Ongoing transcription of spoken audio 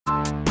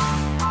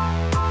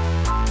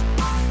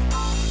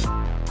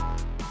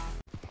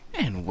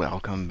And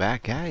welcome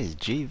back, guys.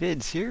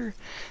 Gvids here.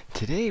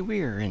 Today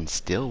we are in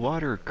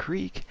Stillwater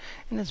Creek,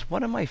 and it's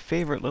one of my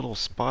favorite little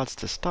spots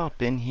to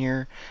stop in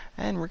here,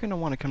 and we're going to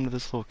want to come to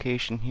this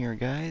location here,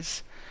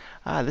 guys.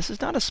 This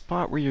is not a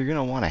spot where you're going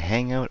to want to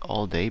hang out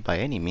all day by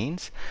any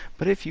means,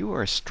 but if you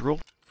are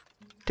strolling,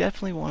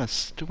 definitely want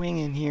to swing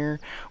in here,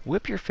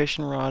 whip your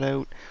fishing rod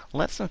out,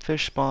 let some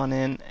fish spawn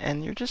in,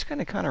 and you're just going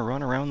to kind of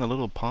run around the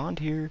little pond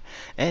here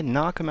and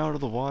knock them out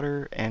of the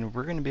water, and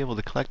we're going to be able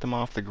to collect them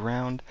off the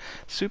ground.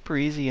 Super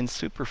easy and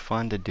super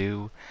fun to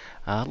do.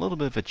 A little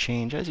bit of a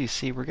change. As you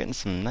see, we're getting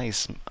some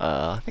nice,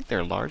 I think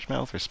they're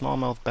largemouth or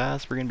smallmouth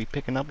bass. We're going to be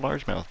picking up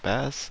largemouth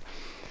bass.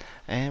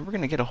 And we're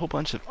going to get a whole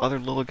bunch of other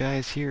little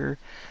guys here.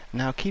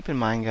 Now keep in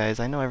mind, guys,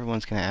 I know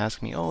everyone's going to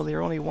ask me, oh,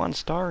 they're only 1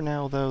 star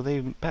now though,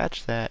 they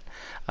patched that.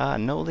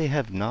 No, they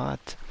have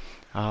not.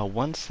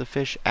 Once the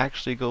fish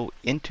actually go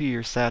into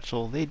your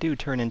satchel, they do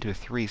turn into a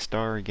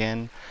 3-star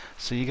again.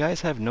 So you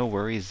guys have no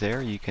worries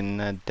there. You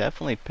can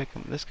definitely pick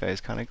them. This guy's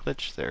kind of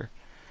glitched there.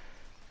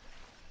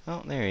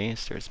 Oh, there he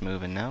starts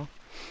moving now.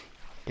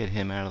 Get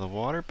him out of the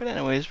water. But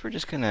anyways, we're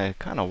just going to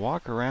kind of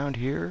walk around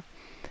here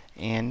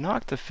and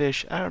knock the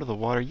fish out of the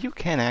water. You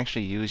can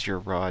actually use your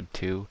rod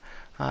too.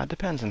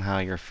 Depends on how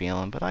you're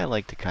feeling, but I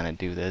like to kind of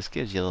do this.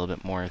 Gives you a little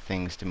bit more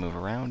things to move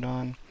around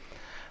on.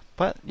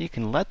 But you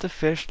can let the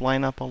fish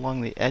line up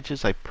along the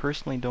edges. I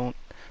personally don't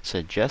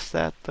suggest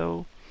that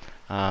though,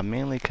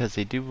 mainly because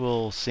they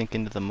will sink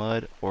into the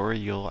mud, or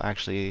you'll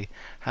actually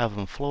have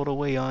them float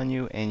away on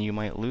you and you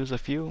might lose a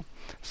few.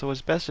 So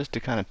it's best just to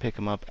kind of pick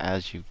them up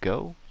as you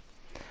go.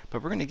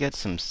 But we're going to get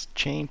some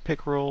chain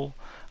pickerel,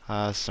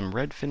 some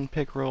redfin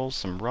pickerel,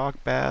 some rock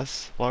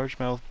bass,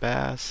 largemouth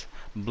bass,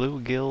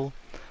 bluegill.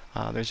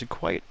 There's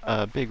quite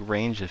a big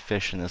range of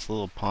fish in this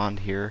little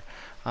pond here.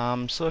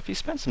 So if you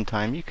spend some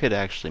time, you could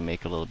actually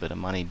make a little bit of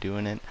money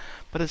doing it.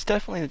 But it's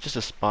definitely just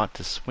a spot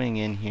to swing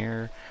in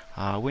here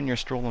when you're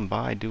strolling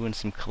by doing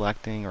some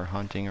collecting or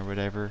hunting or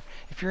whatever.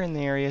 If you're in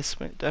the area,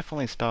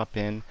 definitely stop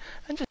in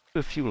and just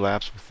do a few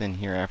laps within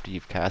here after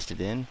you've cast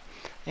it in.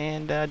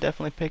 And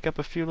definitely pick up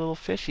a few little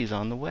fishies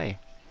on the way.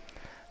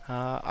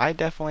 I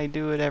definitely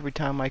do it every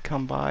time I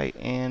come by,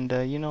 and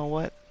you know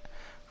what?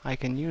 I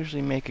can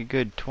usually make a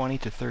good $20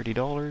 to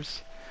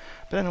 $30.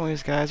 But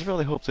anyways, guys, I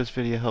really hope this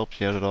video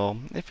helped you out at all.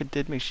 If it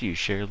did, make sure you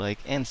share, like,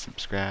 and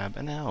subscribe,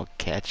 and I'll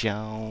catch you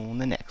on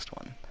the next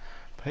one.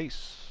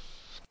 Peace.